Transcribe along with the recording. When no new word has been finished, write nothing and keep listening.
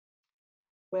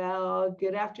Well,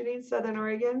 good afternoon, Southern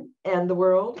Oregon and the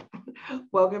world.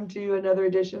 Welcome to another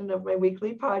edition of my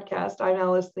weekly podcast. I'm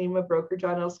Alice Lima, broker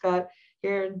John L. Scott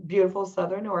here in beautiful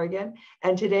Southern Oregon.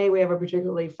 And today we have a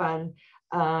particularly fun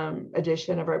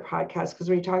edition of our podcast because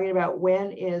we're talking about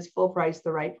when is full price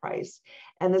the right price.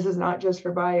 And this is not just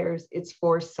for buyers, it's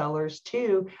for sellers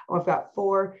too. I've got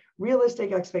 4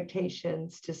 realistic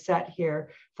expectations to set here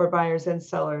for buyers and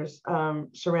sellers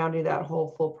surrounding that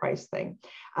whole full price thing.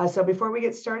 So before we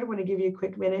get started, I want to give you a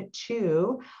quick minute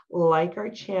to like our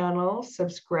channel,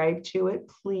 subscribe to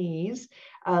it, please.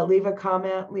 Leave a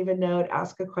comment, leave a note,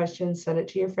 ask a question, send it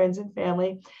to your friends and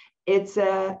family. It's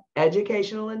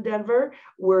educational in Denver.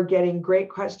 We're getting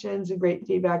great questions and great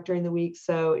feedback during the week,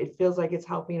 so it feels like it's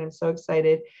helping. I'm so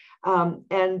excited.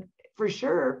 And for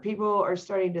sure, people are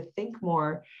starting to think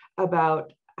more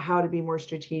about how to be more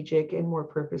strategic and more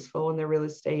purposeful in their real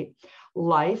estate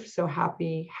life. So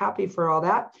happy for all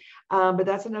that. But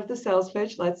that's enough the sales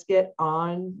pitch. Let's get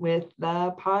on with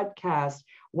the podcast.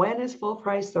 When is full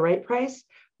price the right price?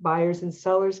 Buyers and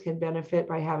sellers can benefit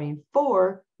by having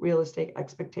 4 real estate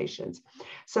expectations.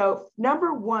 So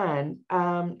number 1,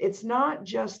 it's not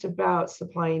just about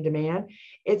supply and demand.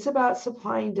 It's about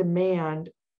supply and demand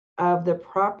of the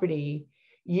property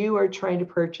you are trying to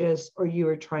purchase or you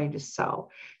are trying to sell.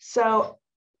 So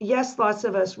yes, lots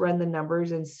of us run the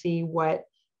numbers and see what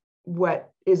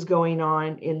is going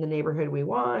on in the neighborhood we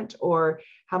want or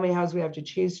how many houses we have to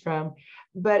choose from.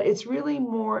 But it's really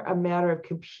more a matter of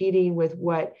competing with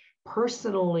what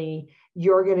personally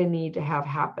you're going to need to have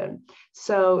happen.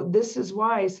 So this is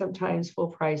why sometimes full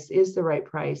price is the right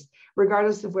price,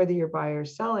 regardless of whether you're buying or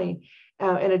selling.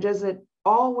 And it doesn't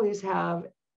always have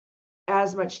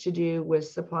as much to do with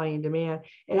supply and demand.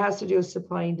 It has to do with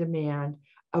supply and demand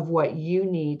of what you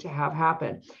need to have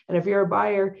happen. And if you're a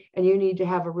buyer and you need to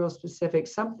have a real specific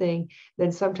something,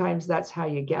 then sometimes that's how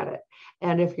you get it.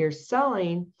 And if you're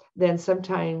selling, then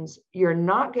sometimes you're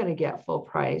not going to get full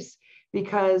price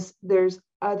because there's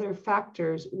other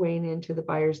factors weighing into the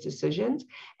buyer's decisions.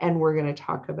 And we're going to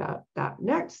talk about that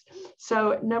next.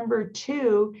 So number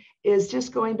 2 is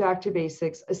just going back to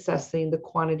basics, assessing the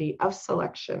quantity of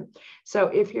selection. So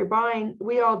if you're buying,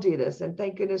 we all do this. And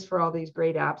thank goodness for all these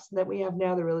great apps that we have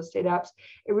now, the real estate apps.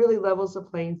 It really levels the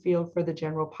playing field for the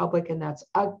general public. And that's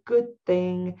a good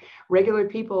thing. Regular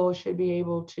people should be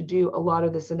able to do a lot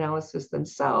of this analysis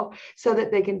themselves so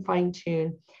that they can fine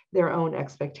tune their own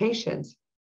expectations.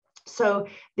 So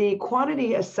the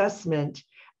quantity assessment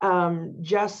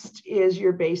just is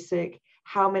your basic,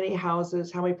 how many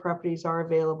houses, how many properties are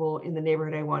available in the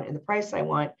neighborhood I want, in the price I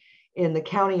want, in the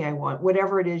county I want,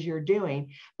 whatever it is you're doing.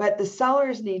 But the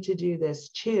sellers need to do this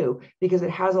too, because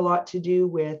it has a lot to do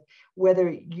with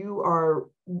whether you are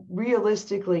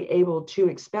realistically able to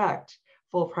expect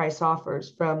full price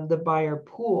offers from the buyer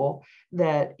pool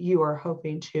that you are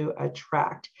hoping to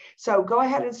attract. So go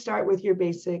ahead and start with your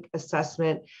basic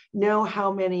assessment. Know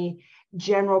how many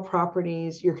general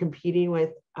properties you're competing with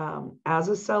as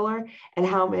a seller and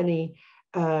how many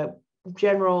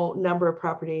general number of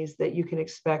properties that you can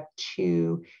expect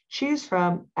to choose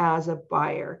from as a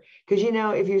buyer. Because,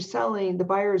 if you're selling, the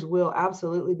buyers will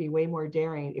absolutely be way more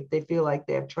daring if they feel like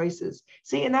they have choices.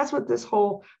 See, and that's what this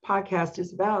whole podcast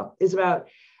is about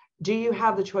do you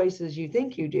have the choices you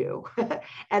think you do?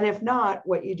 And if not,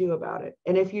 what you do about it.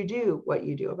 And if you do, what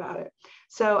you do about it.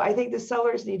 So I think the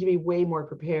sellers need to be way more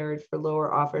prepared for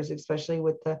lower offers, especially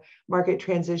with the market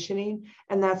transitioning.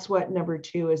 And that's what number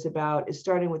 2 is about, is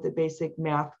starting with the basic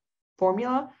math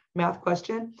formula, math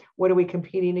question. What are we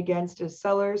competing against as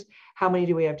sellers? How many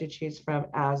do we have to choose from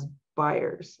as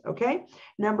buyers? Okay.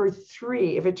 Number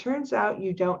 3, if it turns out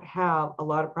you don't have a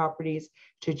lot of properties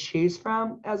to choose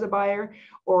from as a buyer,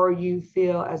 or you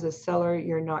feel as a seller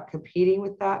you're not competing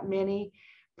with that many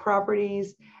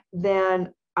properties,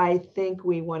 then I think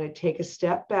we want to take a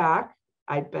step back.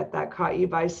 I bet that caught you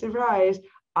by surprise.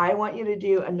 I want you to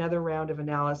do another round of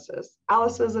analysis.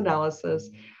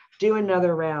 Do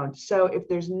another round. So if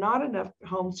there's not enough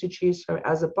homes to choose from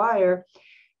as a buyer,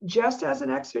 just as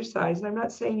an exercise, and I'm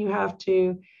not saying you have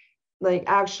to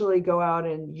actually go out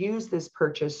and use this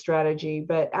purchase strategy,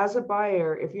 but as a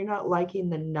buyer, if you're not liking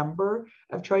the number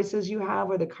of choices you have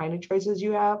or the kind of choices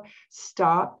you have,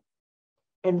 stop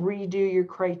and redo your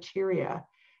criteria.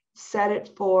 Set it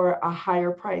for a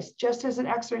higher price, just as an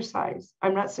exercise.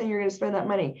 I'm not saying you're going to spend that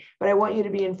money, but I want you to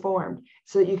be informed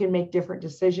so that you can make different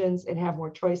decisions and have more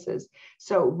choices.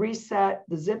 So reset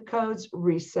the zip codes,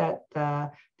 reset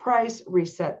the price,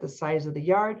 reset the size of the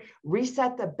yard,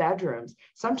 reset the bedrooms.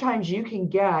 Sometimes you can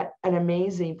get an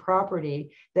amazing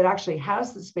property that actually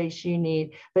has the space you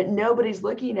need, but nobody's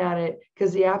looking at it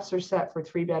because the apps are set for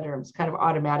 3 bedrooms kind of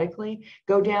automatically.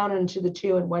 Go down into the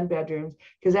 2 and 1 bedrooms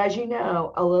because, as you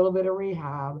know, a little bit of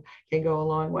rehab can go a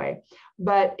long way.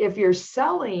 But if you're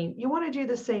selling, you want to do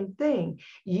the same thing.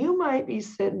 You might be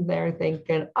sitting there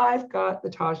thinking, I've got the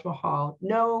Taj Mahal.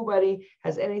 Nobody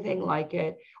has anything like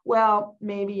it. Well,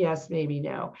 maybe yes, maybe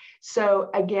no. So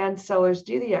again, sellers,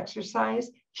 do the exercise,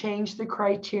 change the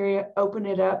criteria, open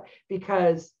it up,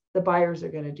 because the buyers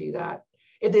are going to do that.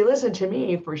 If they listen to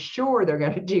me, for sure, they're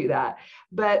going to do that.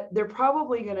 But they're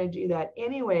probably going to do that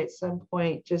anyway at some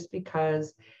point, just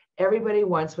because everybody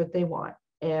wants what they want.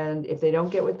 And if they don't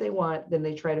get what they want, then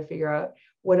they try to figure out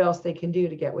what else they can do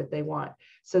to get what they want.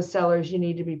 So sellers, you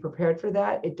need to be prepared for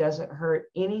that. It doesn't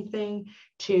hurt anything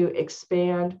to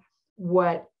expand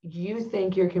what you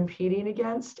think you're competing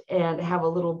against and have a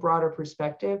little broader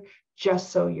perspective,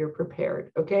 just so you're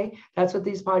prepared. Okay. That's what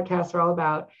these podcasts are all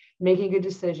about, making good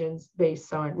decisions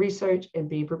based on research and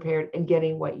being prepared and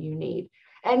getting what you need.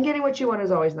 And getting what you want is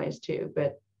always nice too,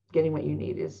 but getting what you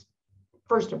need is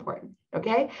first important.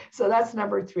 Okay. So that's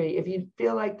number 3. If you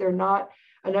feel like there are not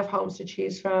enough homes to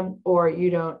choose from, or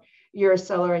you're a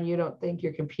seller and you don't think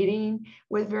you're competing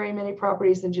with very many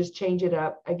properties, then just change it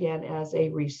up again as a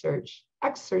research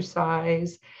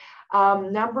exercise.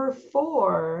 Number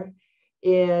 4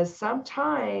 is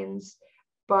sometimes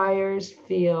buyers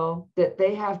feel that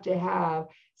they have to have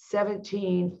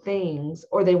 17 things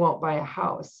or they won't buy a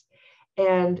house.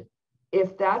 And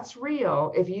if that's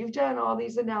real, if you've done all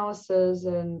these analysis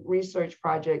and research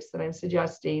projects that I'm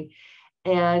suggesting,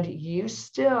 and you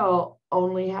still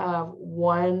only have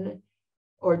 1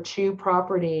 or 2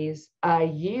 properties a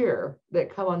year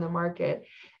that come on the market,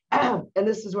 and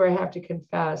this is where I have to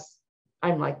confess,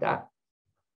 I'm like that.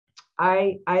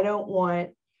 I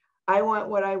want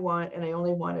what I want, and I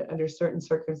only want it under certain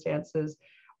circumstances,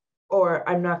 or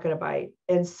I'm not going to buy.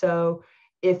 And so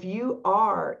if you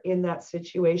are in that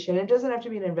situation, it doesn't have to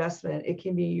be an investment. It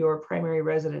can be your primary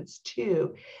residence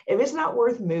too. If it's not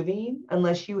worth moving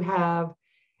unless you have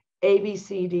A, B,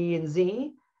 C, D, and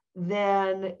Z,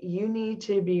 then you need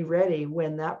to be ready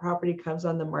when that property comes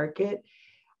on the market.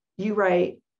 You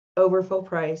write over full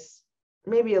price,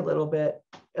 maybe a little bit,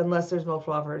 unless there's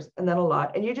multiple offers, and then a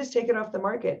lot. And you just take it off the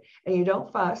market, and you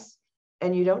don't fuss,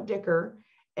 and you don't dicker,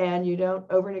 and you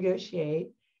don't over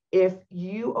negotiate. If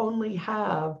you only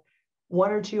have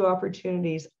 1 or 2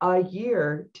 opportunities a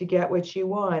year to get what you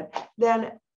want,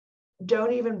 then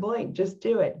don't even blink, just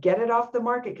do it. Get it off the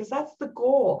market, because that's the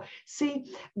goal.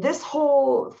 See, this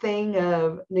whole thing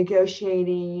of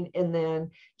negotiating and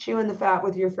then chewing the fat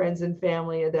with your friends and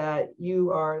family that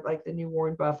you are like the new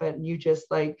Warren Buffett and you just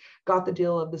like got the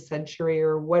deal of the century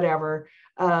or whatever,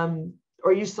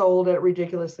 or you sold at a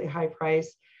ridiculously high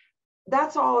price.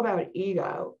 That's all about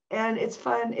ego. And it's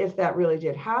fun if that really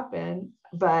did happen,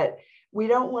 but we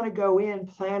don't want to go in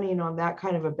planning on that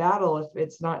kind of a battle if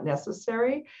it's not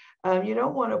necessary. You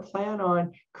don't want to plan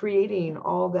on creating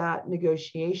all that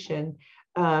negotiation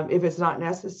if it's not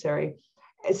necessary,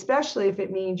 especially if it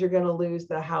means you're going to lose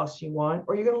the house you want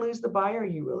or you're going to lose the buyer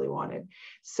you really wanted.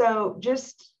 So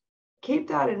just keep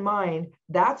that in mind.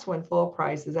 That's when full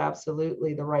price is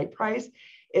absolutely the right price,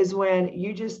 is when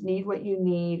you just need what you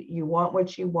need, you want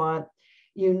what you want,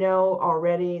 you know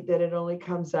already that it only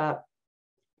comes up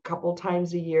a couple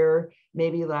times a year,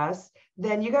 maybe less.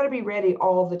 Then you got to be ready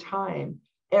all the time,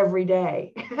 every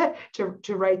day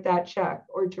to write that check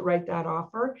or to write that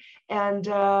offer. And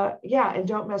and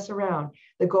don't mess around.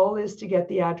 The goal is to get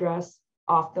the address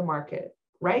off the market,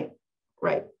 right?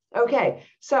 Right. Okay,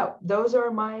 so those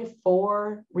are my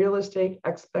 4 realistic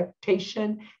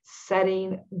expectation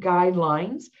setting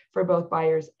guidelines for both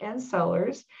buyers and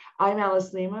sellers. I'm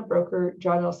Alice Lima, broker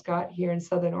John L. Scott here in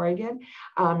Southern Oregon.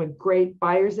 I'm a great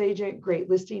buyer's agent, great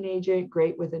listing agent,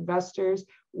 great with investors.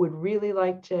 Would really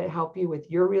like to help you with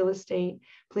your real estate.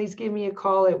 Please give me a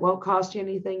call. It won't cost you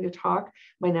anything to talk.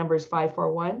 My number is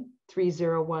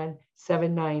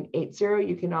 541-301-7980.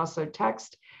 You can also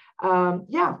text.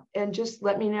 And just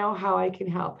let me know how I can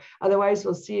help. Otherwise,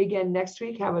 we'll see you again next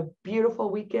week. Have a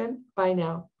beautiful weekend. Bye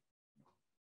now.